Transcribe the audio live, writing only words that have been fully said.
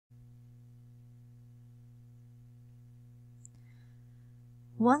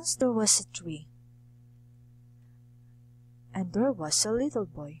Once there was a tree, and there was a little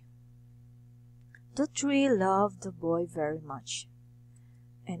boy. The tree loved the boy very much,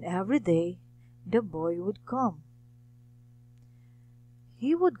 and every day the boy would come.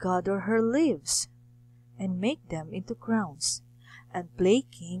 He would gather her leaves and make them into crowns and play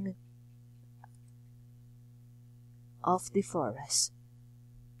king of the forest.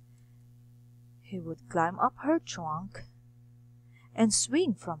 He would climb up her trunk and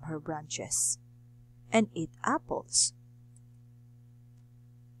swing from her branches and eat apples.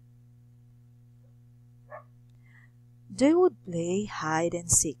 They would play hide and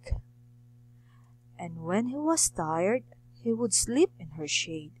seek, and when he was tired, he would sleep in her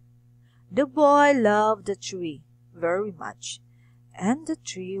shade. The boy loved the tree very much, and the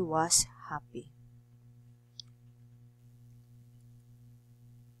tree was happy.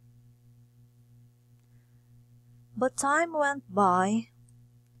 But time went by.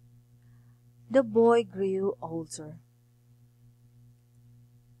 The boy grew older,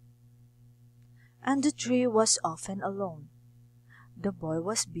 and the tree was often alone. The boy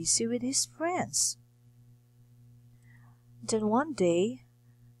was busy with his friends. Then one day,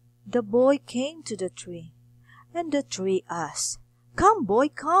 the boy came to the tree, and the tree asked, "Come, boy,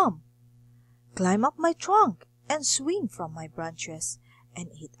 come. Climb up my trunk and swing from my branches and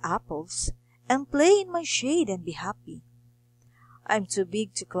eat apples and play in my shade and be happy." "I'm too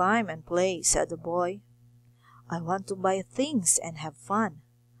big to climb and play," said the boy. "I want to buy things and have fun.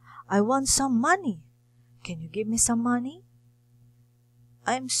 I want some money. Can you give me some money?"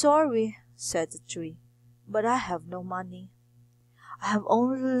 "I'm sorry," said the tree, "but I have no money. I have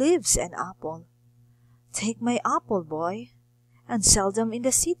only leaves and apple. Take my apple, boy, and sell them in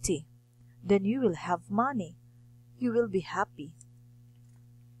the city. Then you will have money. You will be happy."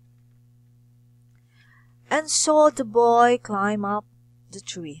 And so the boy climbed up the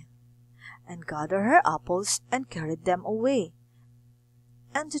tree and gathered her apples and carried them away,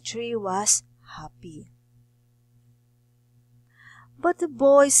 and the tree was happy. But the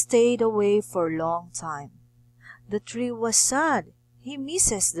boy stayed away for a long time. The tree was sad. He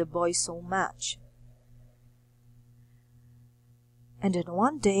misses the boy so much. And then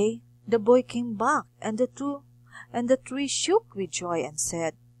one day the boy came back, and the tree shook with joy and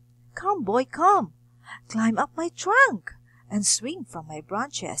said, "Come, boy, come. Climb up my trunk and swing from my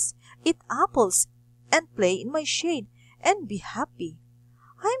branches, eat apples and play in my shade and be happy."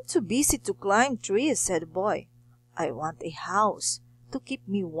 "I'm too busy to climb trees," said the boy. "I want a house to keep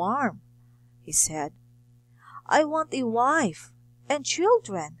me warm," he said. "I want a wife and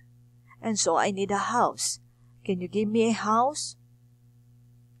children, and so I need a house. Can you give me a house?"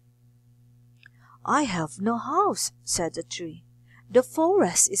 "I have no house," said the tree. "The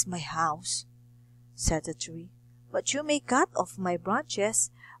forest is my house," said the tree. "But you may cut off my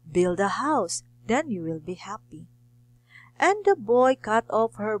branches, build a house, then you will be happy." And the boy cut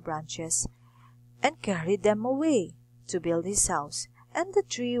off her branches and carried them away to build his house, and the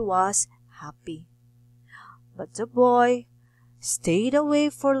tree was happy. But the boy stayed away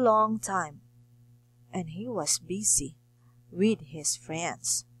for a long time, and he was busy with his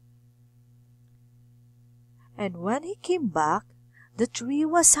friends. And when he came back, the tree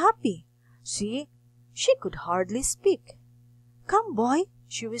was happy. See, she could hardly speak. "Come, boy,"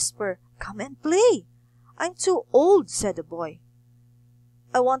 she whispered, "come and play." "I'm too old," said the boy.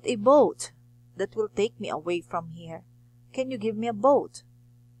 "I want a boat that will take me away from here. Can you give me a boat?"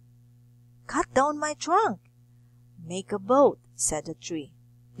 "Cut down my trunk. Make a boat," said the tree.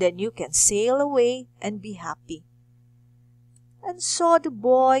 "Then you can sail away and be happy." And so the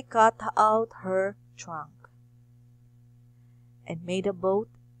boy cut out her trunk and made a boat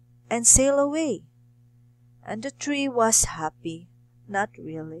and sailed away. And the tree was happy, not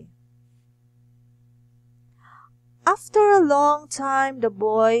really. After a long time, the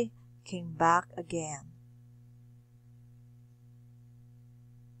boy came back again.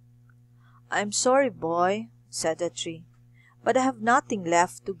 "I'm sorry, boy," said the tree, "but I have nothing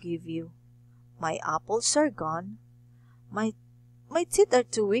left to give you. My apples are gone." My teeth are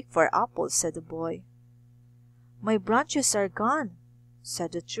too weak for apples," said the boy. "My branches are gone,"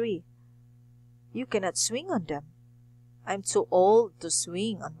 said the tree. "You cannot swing on them." "I'm too old to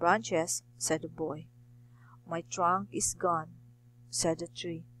swing on branches," said the boy. "My trunk is gone," said the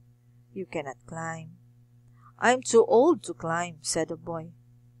tree. "You cannot climb." "I'm too old to climb," said the boy.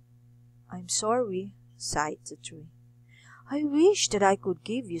 "I'm sorry," sighed the tree. "I wish that I could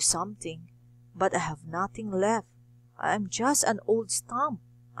give you something, but I have nothing left. I'm just an old stump.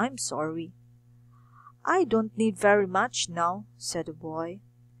 I'm sorry." "I don't need very much now," said the boy.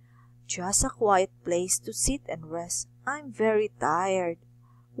 "Just a quiet place to sit and rest. I'm very tired.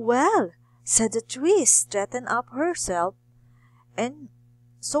 "Well," said the tree, straightened up herself, and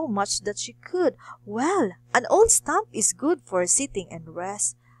so much that she could, "well, an old stump is good for sitting and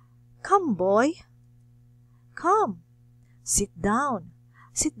rest. Come, boy, come, sit down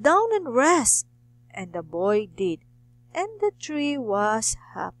and rest." And the boy did, and the tree was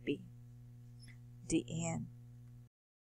happy. The end.